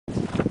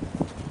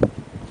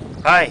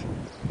Hi.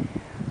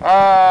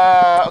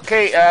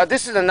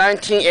 This is a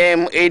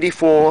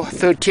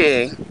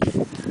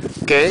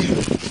 19M8413. Okay.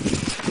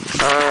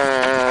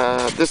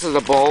 This is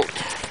a bolt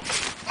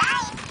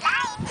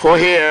for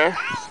here.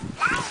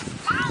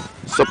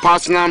 So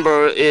parts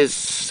number is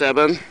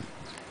 7.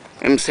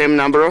 And same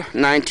number,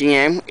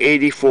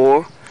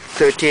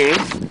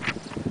 19M8413.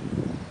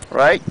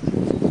 Right?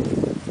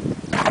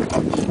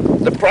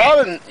 The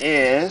problem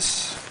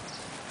is,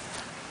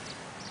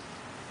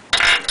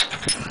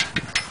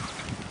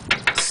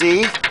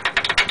 see,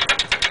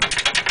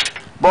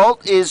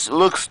 bolt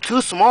looks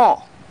too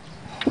small,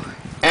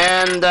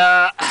 and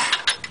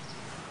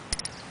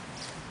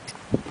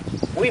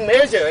we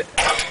measured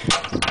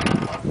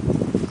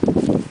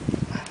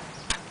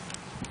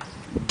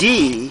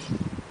D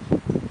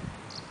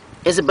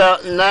is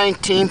about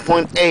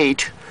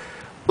 19.8,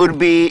 would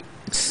be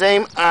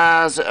same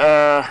as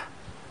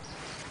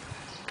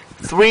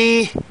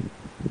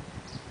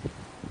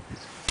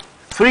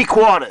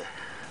 3/4.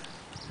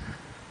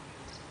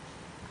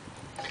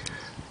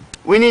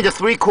 We need a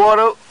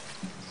 3/4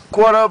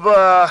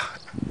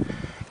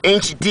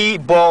 inch D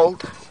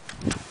bolt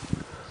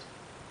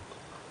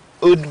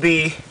would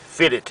be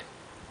fitted.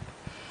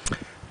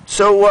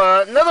 So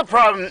another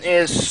problem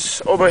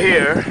is over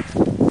here.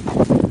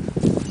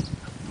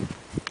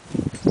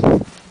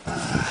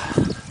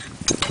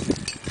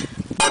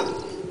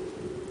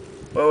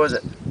 Where was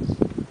it?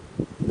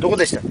 どこ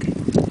でしたっけ?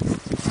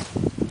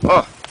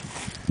 Oh,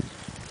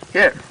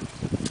 here.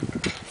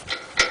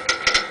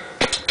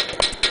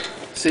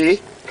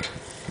 See,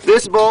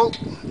 this bolt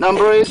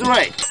number is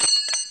right,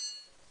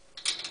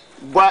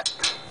 but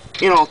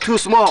too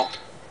small.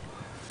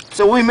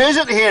 So we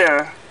measured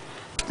here.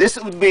 This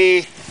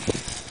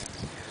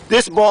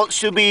bolt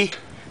should be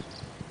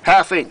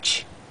 1/2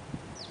 inch.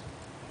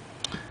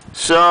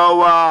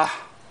 So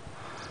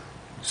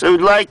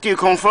we'd like to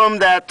confirm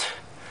that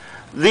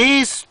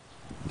this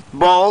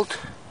bolt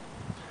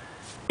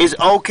is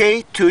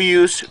okay to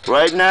use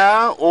right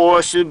now,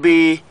 or should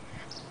be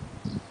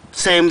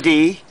same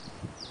D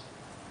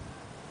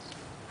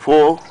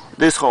for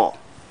this hole.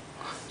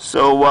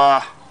 So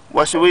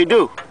what should we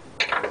do?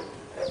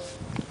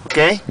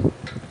 Okay,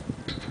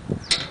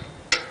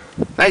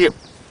 thank you.